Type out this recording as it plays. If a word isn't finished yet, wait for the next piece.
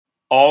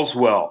All's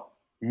well.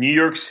 New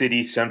York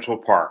City Central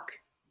Park.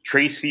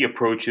 Tracy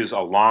approaches a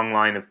long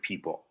line of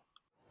people.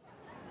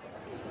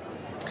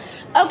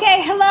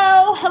 Okay,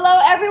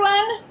 hello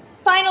everyone.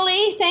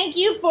 Finally, thank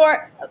you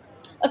for...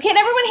 Okay, can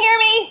everyone hear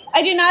me?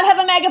 I do not have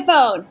a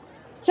megaphone,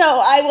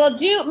 so I will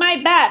do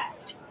my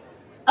best.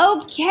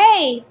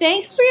 Okay,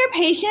 thanks for your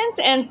patience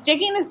and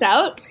sticking this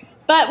out,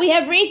 but we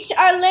have reached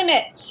our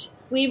limit.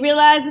 We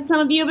realize that some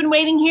of you have been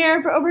waiting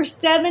here for over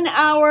 7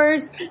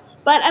 hours,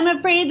 but I'm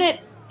afraid that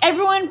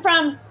everyone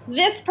from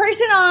this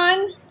person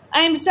on,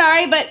 I'm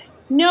sorry, but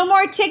no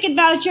more ticket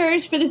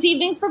vouchers for this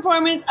evening's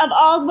performance of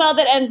All's Well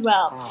That Ends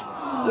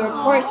Well. You're,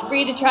 of course,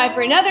 free to try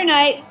for another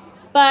night,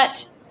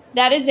 but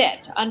that is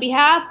it. On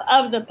behalf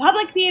of the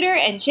Public Theater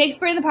and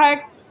Shakespeare in the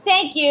Park,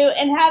 thank you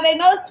and have a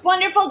most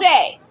wonderful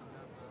day.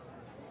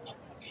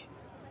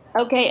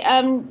 Okay,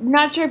 I'm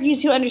not sure if you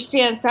two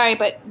understand, sorry,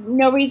 but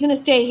no reason to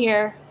stay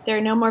here. There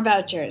are no more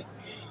vouchers.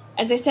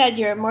 As I said,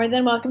 you're more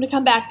than welcome to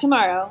come back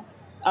tomorrow,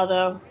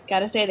 although,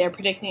 gotta say, they're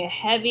predicting a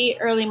heavy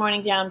early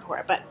morning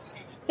downpour, but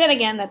then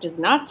again, that does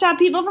not stop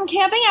people from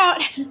camping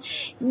out.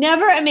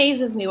 Never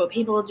amazes me what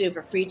people will do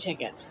for free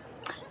tickets.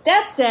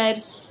 That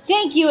said,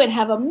 thank you and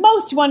have a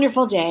most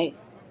wonderful day.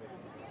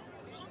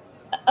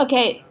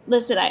 Okay,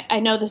 listen,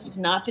 I know this is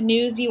not the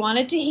news you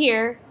wanted to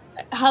hear.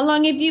 How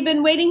long have you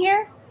been waiting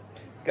here?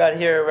 Got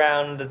here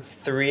around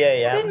 3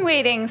 a.m. Been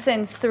waiting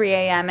since 3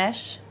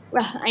 a.m.-ish.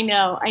 Well, I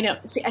know.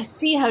 I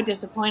see how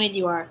disappointed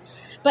you are.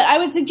 But I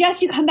would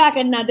suggest you come back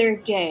another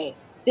day.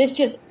 This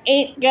just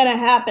ain't gonna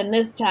happen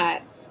this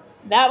time.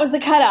 That was the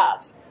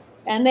cutoff.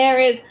 And there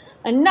is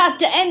not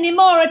any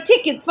more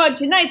tickets for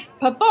tonight's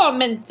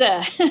performance.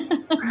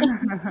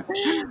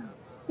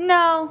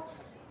 No,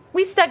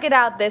 we stuck it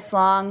out this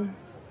long.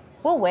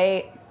 We'll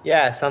wait.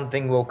 Yeah,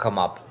 something will come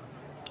up.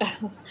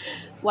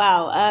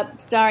 Wow,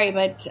 sorry,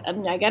 but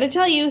I gotta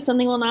tell you,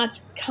 something will not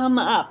come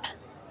up.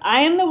 I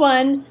am the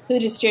one who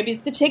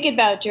distributes the ticket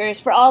vouchers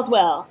for All's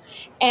Well,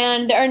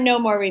 and there are no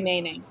more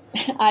remaining.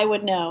 I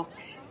would know.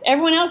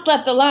 Everyone else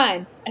left the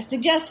line. I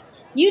suggest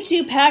you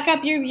two pack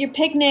up your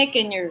picnic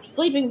and your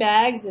sleeping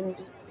bags and...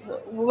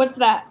 What's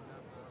that?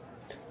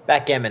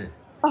 Backgammon.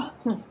 Oh,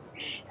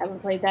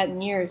 haven't played that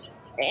in years.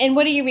 And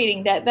what are you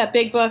reading? That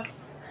big book?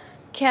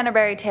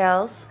 Canterbury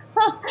Tales.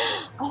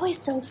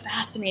 Always so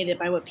fascinated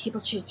by what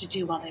people choose to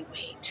do while they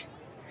wait.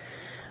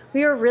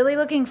 We are really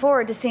looking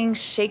forward to seeing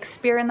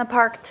Shakespeare in the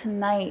Park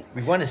tonight.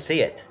 We want to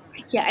see it.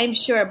 Yeah, I'm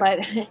sure, but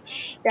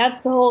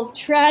that's the whole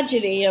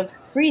tragedy of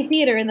free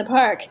theater in the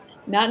park.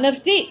 Not enough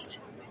seats.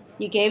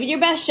 You gave it your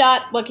best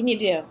shot. What can you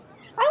do?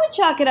 I would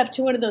chalk it up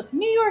to one of those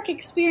New York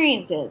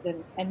experiences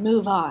and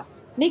move on.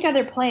 Make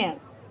other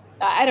plans.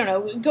 I don't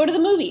know, go to the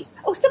movies.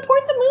 Oh,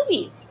 support the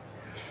movies.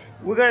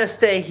 We're going to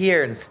stay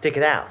here and stick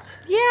it out.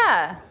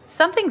 Yeah,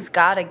 something's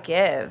gotta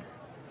give.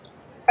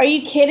 Are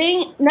you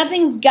kidding?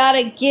 Nothing's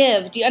gotta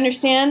give. Do you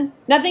understand?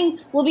 Nothing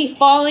will be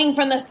falling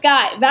from the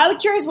sky.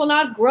 Vouchers will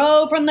not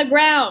grow from the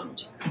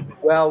ground.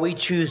 Well, we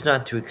choose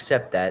not to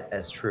accept that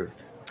as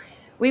truth.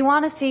 We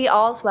want to see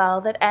All's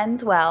Well That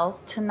Ends Well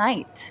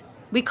tonight.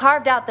 We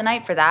carved out the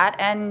night for that,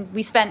 and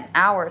we spent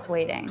hours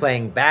waiting.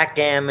 Playing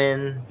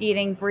backgammon.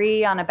 Eating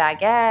brie on a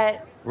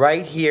baguette.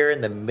 Right here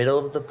in the middle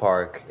of the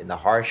park, in the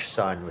harsh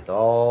sun, with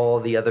all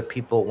the other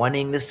people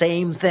wanting the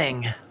same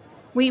thing.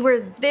 We were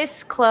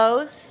this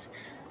close,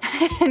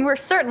 and we're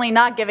certainly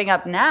not giving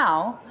up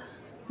now.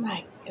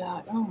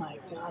 Oh my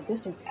God,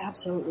 this is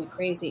absolutely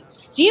crazy.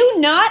 Do you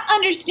not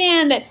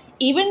understand that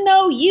even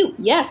though you,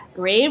 yes,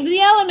 braved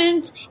the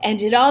elements and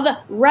did all the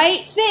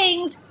right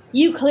things,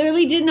 you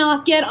clearly did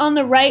not get on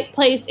the right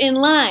place in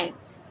line?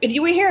 If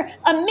you were here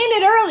a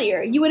minute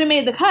earlier, you would have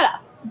made the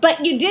cutoff,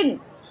 but you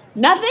didn't.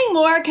 Nothing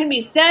more can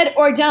be said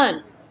or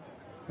done.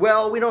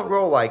 Well, we don't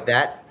roll like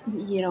that.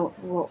 You don't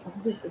roll.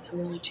 This is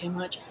really too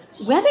much.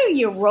 Whether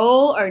you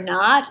roll or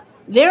not,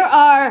 there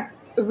are,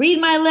 read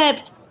my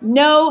lips,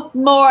 no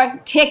more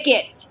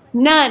tickets.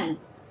 None.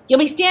 You'll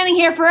be standing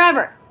here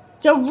forever.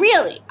 So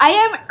really, I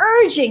am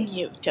urging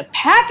you to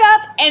pack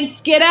up and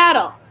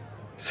skedaddle.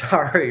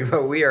 Sorry,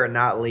 but we are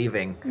not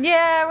leaving.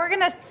 Yeah, we're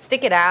gonna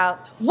stick it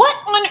out. What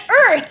on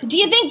earth do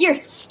you think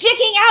you're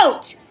sticking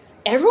out?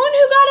 Everyone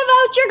who got a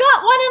voucher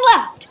got one and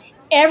left.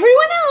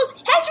 Everyone else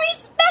has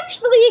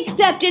respectfully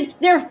accepted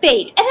their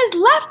fate and has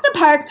left the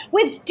park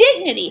with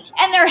dignity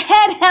and their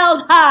head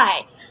held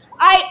high.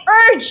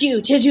 I urge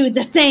you to do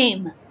the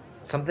same.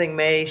 Something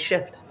may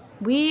shift.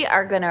 We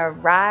are gonna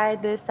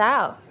ride this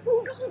out.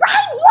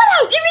 Ride what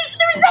out? There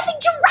is nothing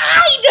to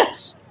ride!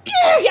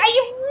 I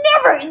have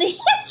never in the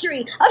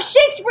history of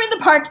Shakespeare in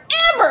the Park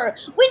ever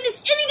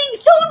witnessed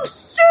anything so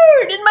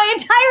absurd in my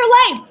entire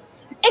life.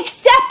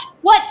 Accept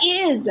what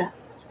is.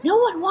 No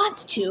one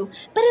wants to,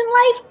 but in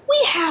life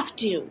we have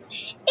to.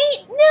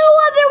 Ain't no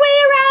other way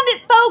around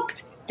it,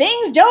 folks.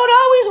 Things don't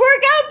always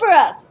work out for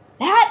us.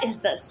 That is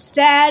the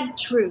sad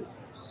truth.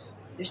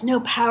 There's no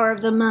power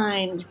of the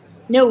mind,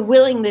 no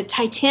willing the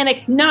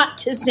Titanic not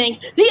to sink.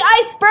 The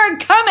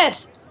iceberg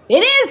cometh.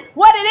 It is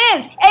what it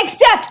is.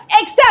 Accept.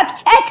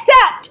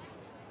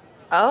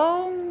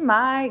 Oh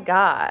my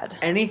God.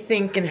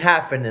 Anything can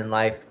happen in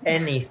life.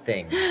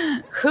 Anything.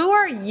 Who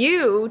are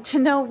you to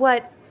know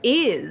what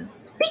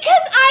is?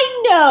 Because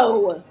I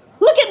know!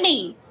 Look at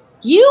me!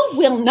 You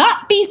will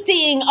not be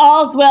seeing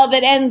All's Well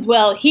That Ends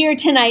Well here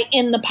tonight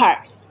in the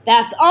park.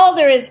 That's all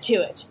there is to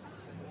it.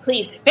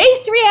 Please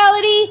face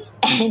reality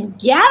and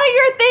gather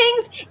your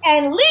things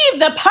and leave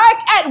the park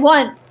at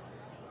once.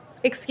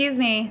 Excuse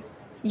me,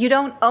 you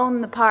don't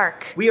own the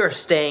park. We are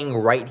staying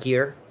right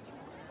here.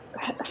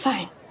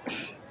 Fine.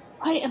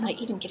 Why am I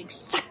even getting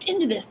sucked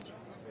into this?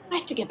 I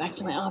have to get back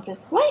to my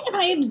office. Why am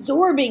I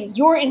absorbing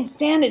your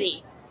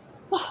insanity?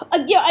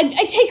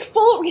 I take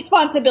full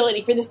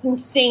responsibility for this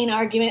insane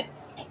argument.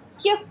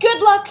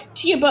 Good luck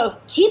to you both.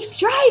 Keep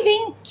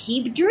striving.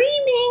 Keep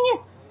dreaming.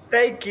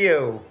 Thank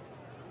you.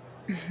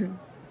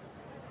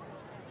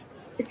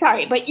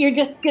 Sorry, but you're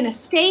just gonna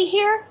stay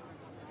here?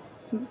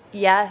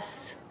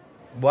 Yes.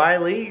 Why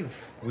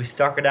leave? We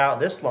stuck it out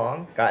this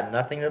long. Got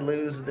nothing to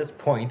lose at this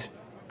point.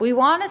 We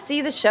want to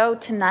see the show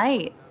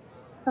tonight.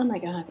 Oh my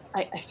God,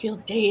 I feel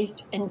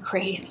dazed and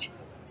crazed.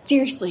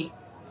 Seriously,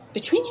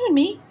 between you and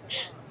me,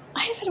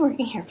 I have been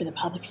working here for the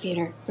public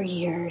theater for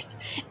years,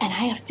 and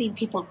I have seen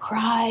people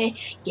cry,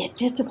 get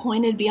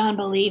disappointed beyond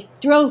belief,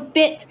 throw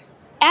fits,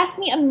 ask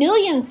me a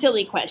million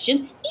silly questions,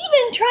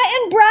 even try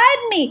and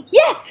bribe me.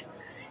 Yes!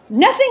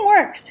 Nothing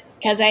works,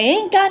 because I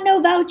ain't got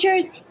no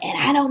vouchers,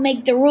 and I don't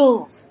make the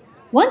rules.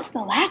 Once the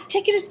last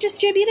ticket is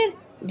distributed,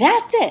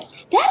 that's it.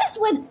 That is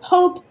when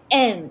hope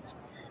ends.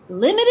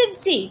 Limited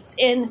seats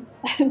in,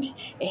 I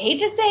hate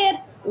to say it,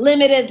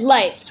 limited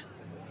life.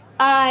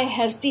 I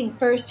have seen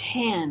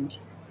firsthand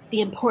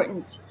the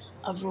importance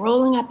of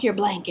rolling up your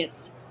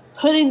blankets,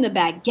 putting the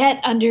baguette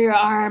under your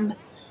arm,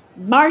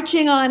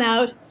 marching on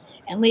out,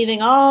 and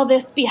leaving all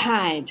this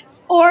behind,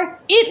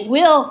 or it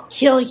will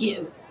kill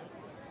you.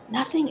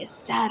 Nothing is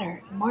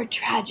sadder and more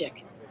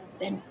tragic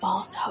than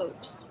false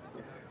hopes.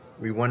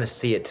 We want to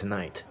see it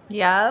tonight.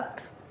 Yup.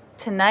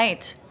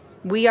 Tonight.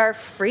 We are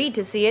free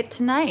to see it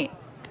tonight.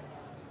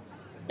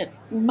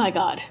 My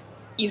God,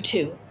 you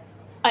too.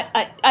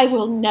 I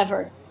will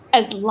never,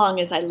 as long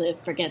as I live,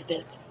 forget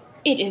this.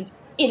 It is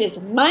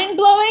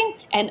mind-blowing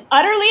and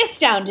utterly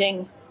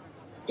astounding.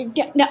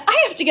 Now,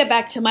 I have to get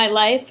back to my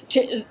life,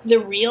 to the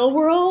real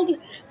world,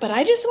 but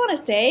I just want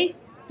to say,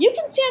 you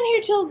can stand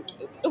here till,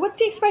 what's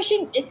the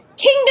expression?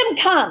 Kingdom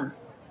come.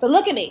 But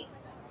look at me.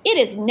 It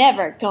is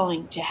never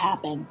going to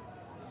happen.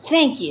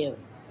 Thank you,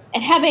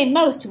 and have a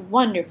most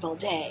wonderful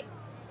day.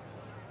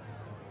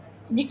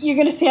 You're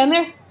going to stand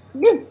there?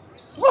 Fine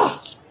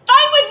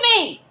with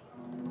me!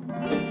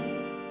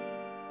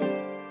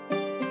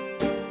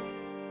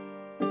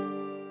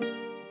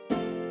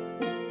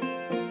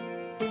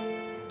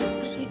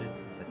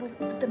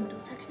 The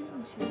middle section?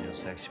 The middle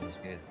section was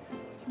good.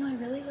 No, I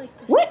really like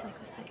this. What? Like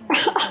the second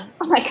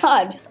Oh my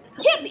God.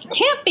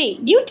 Can't be.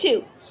 You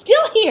two,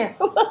 still here.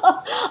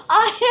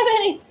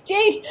 I am in a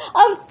state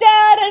of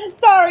sad and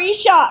sorry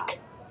shock.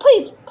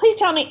 Please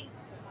tell me,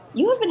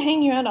 you have been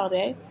hanging around all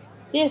day?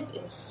 This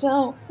is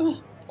so...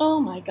 Oh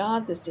my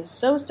God, this is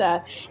so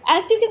sad.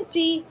 As you can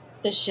see,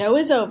 the show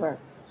is over.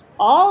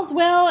 All's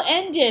well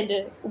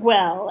ended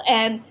well,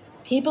 and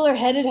people are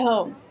headed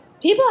home.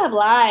 People have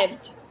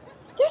lives.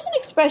 There's an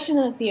expression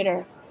in the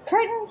theater.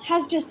 Curtain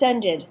has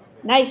descended.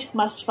 Night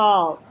must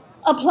fall.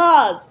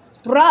 Applause.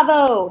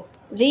 Bravo.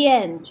 The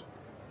end.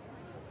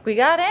 We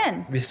got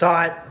in. We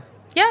saw it.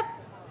 Yep.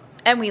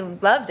 And we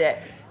loved it.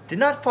 Did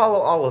not follow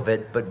all of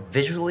it, but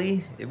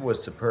visually, it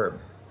was superb.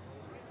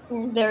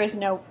 There is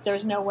no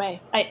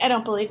way. I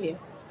don't believe you.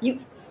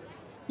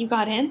 You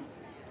got in?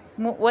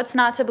 What's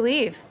not to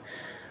believe?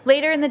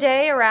 Later in the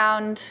day,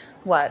 around,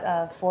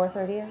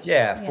 4:30ish?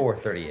 Yeah,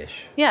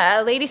 4:30ish.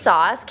 Yeah, a lady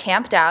saw us,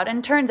 camped out,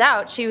 and turns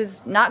out she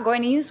was not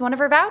going to use one of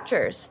her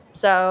vouchers.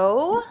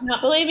 So...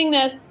 Not believing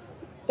this.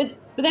 But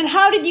then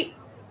how did you...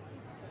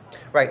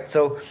 Right,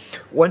 so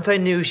once I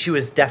knew she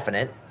was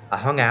definite, I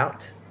hung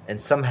out,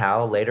 and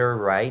somehow later,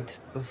 right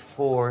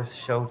before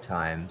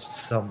showtime,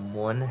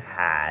 someone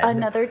had...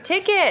 Another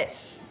ticket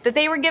that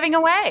they were giving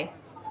away.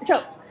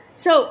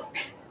 So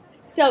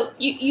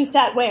you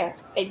sat where?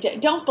 I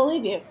don't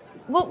believe you.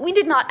 Well, we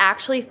did not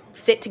actually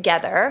sit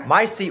together.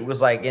 My seat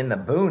was like in the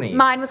boonies.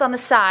 Mine was on the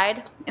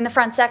side, in the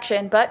front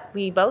section, but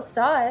we both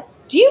saw it.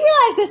 Do you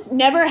realize this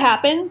never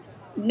happens?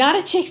 Not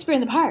at Shakespeare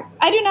in the Park.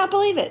 I do not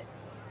believe it.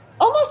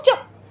 Almost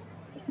don't...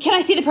 Can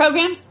I see the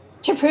programs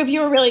to prove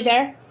you were really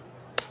there?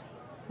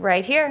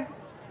 Right here.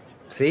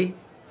 See?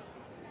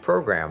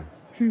 Program.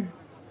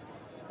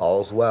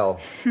 All's well.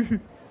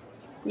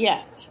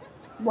 Yes.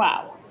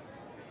 Wow.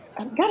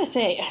 I've got to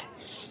say,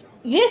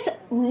 this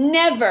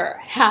never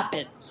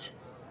happens.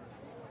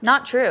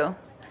 Not true.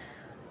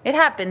 It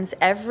happens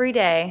every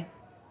day.